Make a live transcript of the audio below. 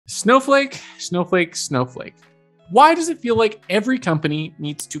Snowflake, Snowflake, Snowflake. Why does it feel like every company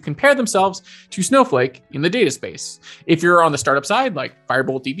needs to compare themselves to Snowflake in the data space? If you're on the startup side, like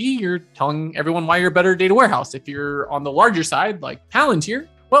Firebolt DB, you're telling everyone why you're a better data warehouse. If you're on the larger side, like Palantir,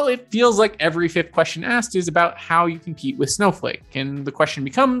 well, it feels like every fifth question asked is about how you compete with Snowflake. And the question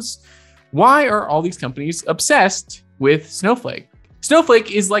becomes, why are all these companies obsessed with Snowflake?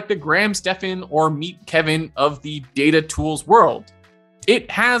 Snowflake is like the Graham Stephan or Meet Kevin of the data tools world.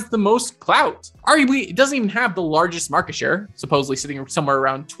 It has the most clout. Arguably, it doesn't even have the largest market share, supposedly sitting somewhere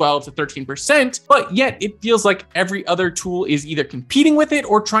around 12 to 13%, but yet it feels like every other tool is either competing with it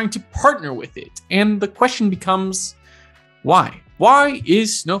or trying to partner with it. And the question becomes, why? Why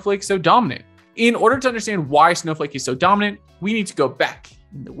is Snowflake so dominant? In order to understand why Snowflake is so dominant, we need to go back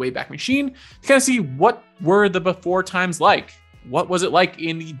in the Wayback Machine to kind of see what were the before times like. What was it like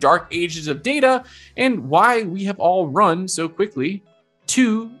in the dark ages of data, and why we have all run so quickly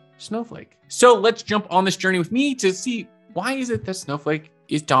to Snowflake. So let's jump on this journey with me to see why is it that Snowflake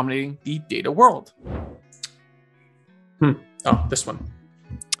is dominating the data world. Oh, this one.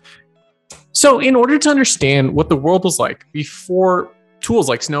 So in order to understand what the world was like before tools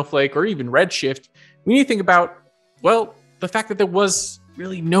like Snowflake or even Redshift, we need to think about, well, the fact that there was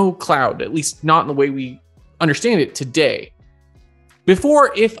really no cloud, at least not in the way we understand it today.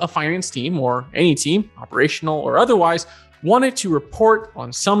 Before, if a finance team or any team, operational or otherwise, wanted to report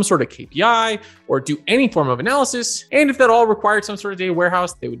on some sort of KPI or do any form of analysis, and if that all required some sort of data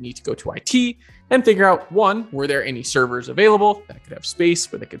warehouse, they would need to go to IT and figure out, one, were there any servers available that could have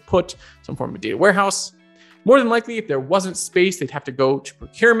space where they could put some form of data warehouse? More than likely, if there wasn't space, they'd have to go to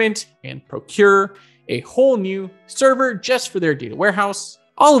procurement and procure a whole new server just for their data warehouse,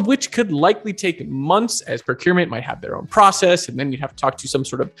 all of which could likely take months, as procurement might have their own process, and then you'd have to talk to some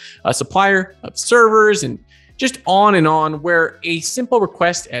sort of supplier of servers, and just on and on, where a simple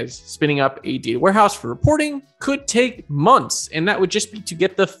request as spinning up a data warehouse for reporting could take months, and that would just be to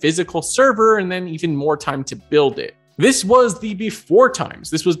get the physical server and then even more time to build it. This was the before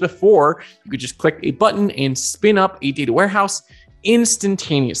times. This was before you could just click a button and spin up a data warehouse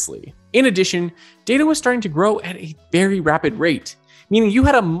instantaneously. In addition, data was starting to grow at a very rapid rate, meaning you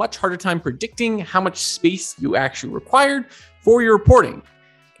had a much harder time predicting how much space you actually required for your reporting.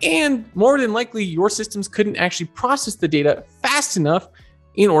 And more than likely, your systems couldn't actually process the data fast enough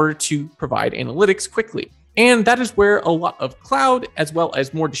in order to provide analytics quickly. And that is where a lot of cloud, as well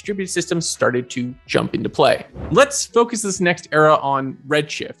as more distributed systems, started to jump into play. Let's focus this next era on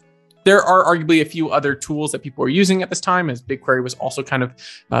Redshift. There are arguably a few other tools that people are using at this time, as BigQuery was also kind of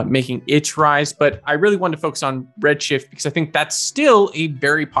making its rise, but I really wanted to focus on Redshift because I think that's still a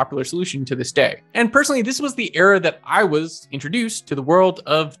very popular solution to this day. And personally, this was the era that I was introduced to the world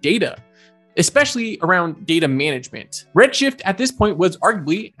of data, especially around data management. Redshift at this point was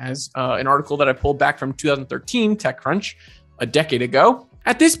arguably, as an article that I pulled back from 2013 TechCrunch, a decade ago,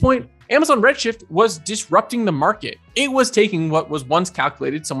 at this point, Amazon Redshift was disrupting the market. It was taking what was once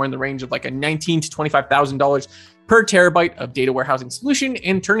calculated somewhere in the range of like a $19,000 to $25,000 per terabyte of data warehousing solution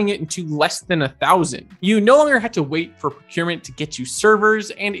and turning it into less than 1,000. You no longer had to wait for procurement to get you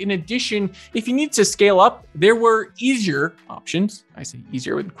servers. And in addition, if you need to scale up, there were easier options, I say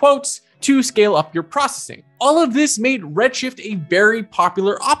easier with quotes, to scale up your processing. All of this made Redshift a very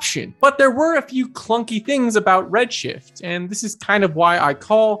popular option, but there were a few clunky things about Redshift. And this is kind of why I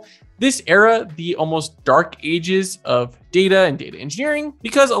call this era the almost dark ages of data and data engineering,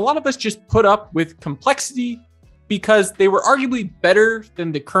 because a lot of us just put up with complexity because they were arguably better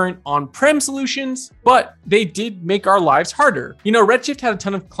than the current on-prem solutions, but they did make our lives harder. You know, Redshift had a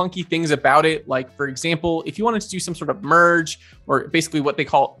ton of clunky things about it. Like, for example, if you wanted to do some sort of merge or basically what they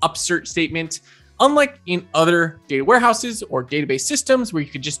call upsert statement, unlike in other data warehouses or database systems where you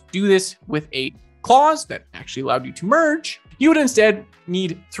could just do this with a clause that actually allowed you to merge, you would instead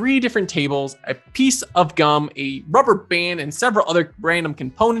need 3 different tables, a piece of gum, a rubber band, and several other random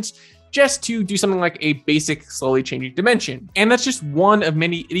components just to do something like a basic slowly changing dimension. And that's just one of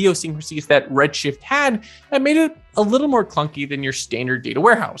many idiosyncrasies that Redshift had that made it a little more clunky than your standard data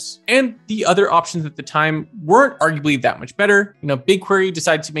warehouse. And the other options at the time weren't arguably that much better. You know, BigQuery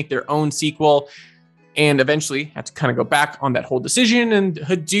decided to make their own SQL and eventually had to kind of go back on that whole decision. And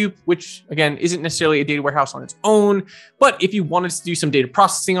Hadoop, which again, isn't necessarily a data warehouse on its own, but if you wanted to do some data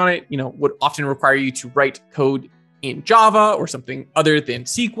processing on it, you know, would often require you to write code in Java or something other than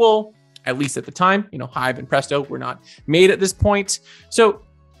SQL. At least at the time, you know, Hive and Presto were not made at this point. So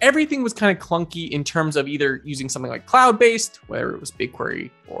everything was kind of clunky in terms of either using something like cloud-based, whether it was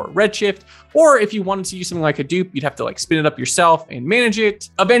BigQuery or Redshift, or if you wanted to use something like Hadoop, you'd have to like spin it up yourself and manage it.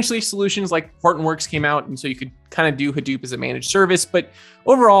 Eventually, solutions like Hortonworks came out, and so you could kind of do Hadoop as a managed service. But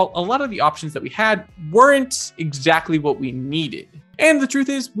overall, a lot of the options that we had weren't exactly what we needed. And the truth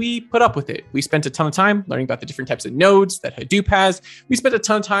is, we put up with it. We spent a ton of time learning about the different types of nodes that Hadoop has. We spent a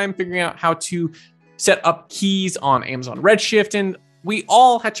ton of time figuring out how to set up keys on Amazon Redshift, and we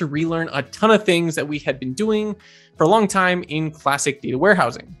all had to relearn a ton of things that we had been doing for a long time in classic data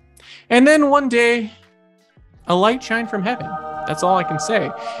warehousing. And then one day, a light shined from heaven. That's all I can say.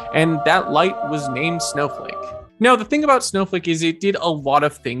 And that light was named Snowflake. Now, the thing about Snowflake is it did a lot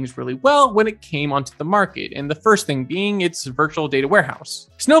of things really well when it came onto the market, and the first thing being its virtual data warehouse.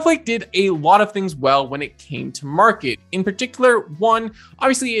 Snowflake did a lot of things well when it came to market. In particular, one,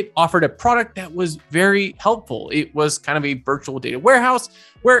 obviously it offered a product that was very helpful. It was kind of a virtual data warehouse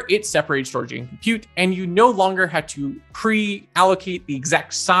where it separated storage and compute, and you no longer had to pre-allocate the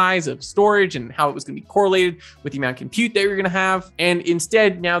exact size of storage and how it was going to be correlated with the amount of compute that you're going to have. And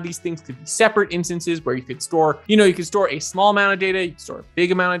instead, now these things could be separate instances where you could store, you could store a small amount of data, you could store a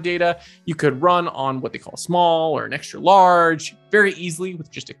big amount of data, you could run on what they call small or an extra large very easily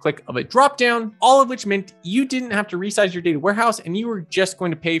with just a click of a dropdown, all of which meant you didn't have to resize your data warehouse and you were just going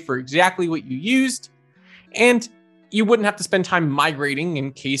to pay for exactly what you used. And you wouldn't have to spend time migrating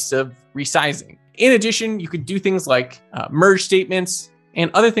in case of resizing. In addition, you could do things like merge statements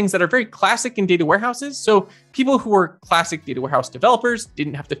and other things that are very classic in data warehouses. So people who were classic data warehouse developers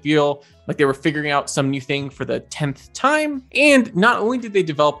didn't have to feel like they were figuring out some new thing for the 10th time. And not only did they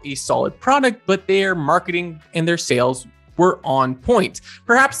develop a solid product, but their marketing and their sales were on point.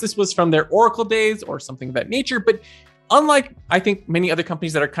 Perhaps this was from their Oracle days or something of that nature, but unlike I think many other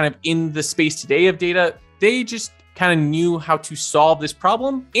companies that are kind of in the space today of data, they just kind of knew how to solve this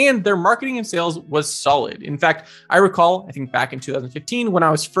problem, and their marketing and sales was solid. In fact, I recall, I think back in 2015, when I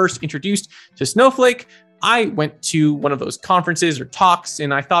was first introduced to Snowflake, I went to one of those conferences or talks,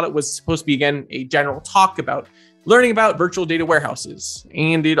 and I thought it was supposed to be, again, a general talk about learning about virtual data warehouses,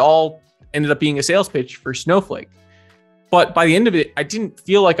 and it all ended up being a sales pitch for Snowflake. But by the end of it, I didn't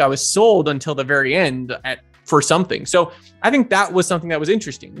feel like I was sold until the very end for something. So I think that was something that was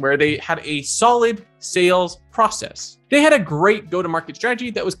interesting, where they had a solid sales process. They had a great go-to-market strategy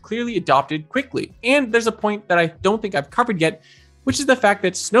that was clearly adopted quickly. And there's a point that I don't think I've covered yet, which is the fact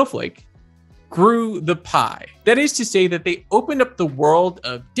that Snowflake grew the pie. That is to say that they opened up the world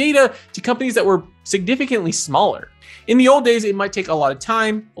of data to companies that were significantly smaller. In the old days, it might take a lot of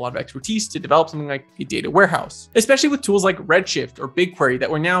time, a lot of expertise to develop something like a data warehouse, especially with tools like Redshift or BigQuery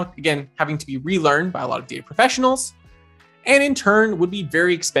that were now, again, having to be relearned by a lot of data professionals, and in turn would be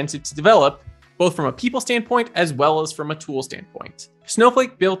very expensive to develop, both from a people standpoint as well as from a tool standpoint.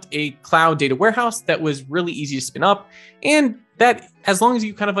 Snowflake built a cloud data warehouse that was really easy to spin up, and that as long as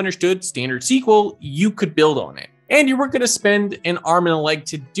you kind of understood standard SQL, you could build on it. And you weren't going to spend an arm and a leg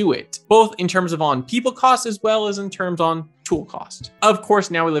to do it, both in terms of on people cost as well as in terms on tool cost. Of course,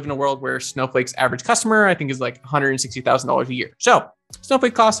 now we live in a world where Snowflake's average customer, I think, is like $160,000 a year. So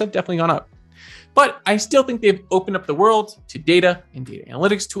Snowflake costs have definitely gone up. But I still think they've opened up the world to data and data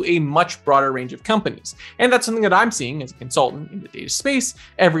analytics to a much broader range of companies. And that's something that I'm seeing as a consultant in the data space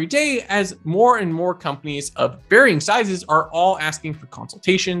every day, as more and more companies of varying sizes are all asking for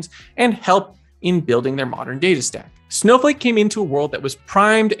consultations and help in building their modern data stack. Snowflake came into a world that was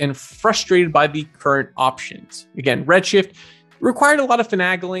primed and frustrated by the current options. Again, Redshift required a lot of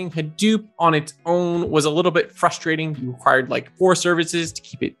finagling. Hadoop on its own was a little bit frustrating. You required like 4 services to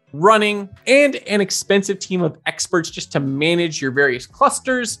keep it running and an expensive team of experts just to manage your various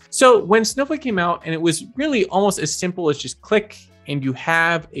clusters. So when Snowflake came out and it was really almost as simple as just click and you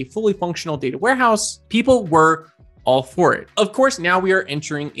have a fully functional data warehouse, people were all for it. Of course, now we are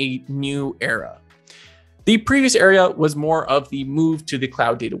entering a new era. The previous era was more of the move to the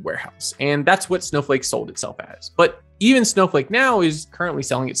cloud data warehouse, and that's what Snowflake sold itself as. But even Snowflake now is currently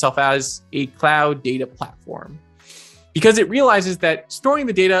selling itself as a cloud data platform because it realizes that storing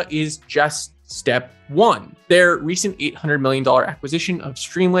the data is just step one. Their recent $800 million acquisition of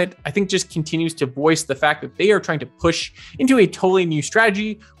Streamlit, I think, just continues to voice the fact that they are trying to push into a totally new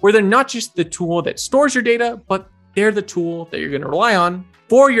strategy where they're not just the tool that stores your data, but they're the tool that you're going to rely on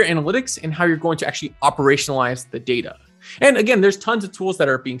for your analytics and how you're going to actually operationalize the data. And again, there's tons of tools that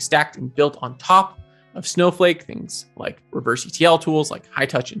are being stacked and built on top of Snowflake, things like reverse ETL tools like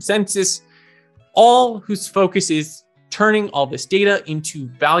HighTouch and Census, all whose focus is turning all this data into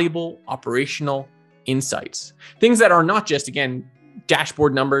valuable operational insights. Things that are not just, again,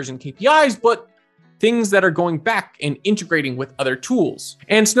 dashboard numbers and KPIs, but things that are going back and integrating with other tools.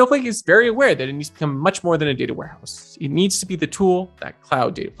 And Snowflake is very aware that it needs to become much more than a data warehouse. It needs to be the tool, that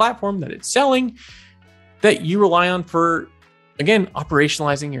cloud data platform that it's selling, that you rely on for, again,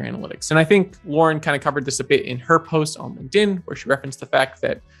 operationalizing your analytics. And I think Lauren kind of covered this a bit in her post on LinkedIn, where she referenced the fact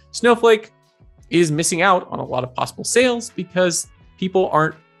that Snowflake is missing out on a lot of possible sales because people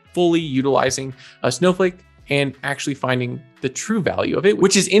aren't fully utilizing Snowflake and actually finding the true value of it,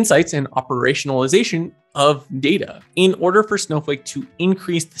 which is insights and operationalization of data. In order for Snowflake to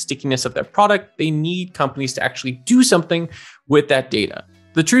increase the stickiness of their product, they need companies to actually do something with that data.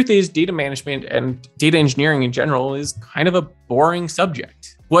 The truth is, data management and data engineering in general is kind of a boring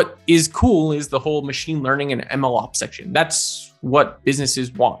subject. What is cool is the whole machine learning and MLOps section. That's what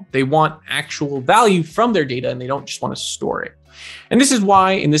businesses want. They want actual value from their data, and they don't just want to store it. And this is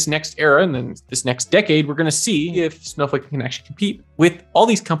why in this next era and then this next decade, we're going to see if Snowflake can actually compete with all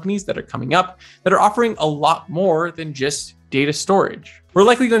these companies that are coming up that are offering a lot more than just data storage. We're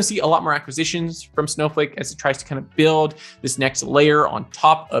likely going to see a lot more acquisitions from Snowflake as it tries to kind of build this next layer on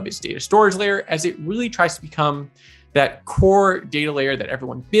top of its data storage layer, as it really tries to become that core data layer that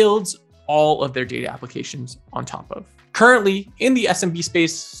everyone builds all of their data applications on top of. Currently, in the SMB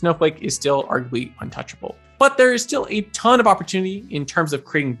space, Snowflake is still arguably untouchable. But there is still a ton of opportunity in terms of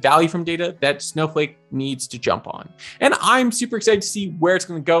creating value from data that Snowflake needs to jump on. And I'm super excited to see where it's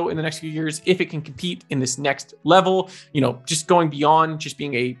going to go in the next few years, if it can compete in this next level, just going beyond just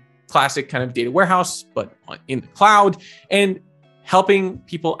being a classic kind of data warehouse, but in the cloud, and helping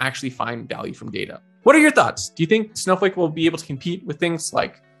people actually find value from data. What are your thoughts? Do you think Snowflake will be able to compete with things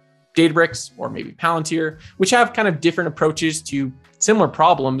like Databricks or maybe Palantir, which have kind of different approaches to similar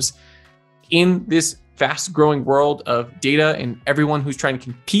problems in this fast growing world of data and everyone who's trying to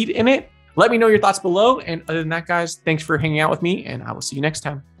compete in it? Let me know your thoughts below. And other than that, guys, thanks for hanging out with me, and I will see you next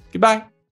time. Goodbye.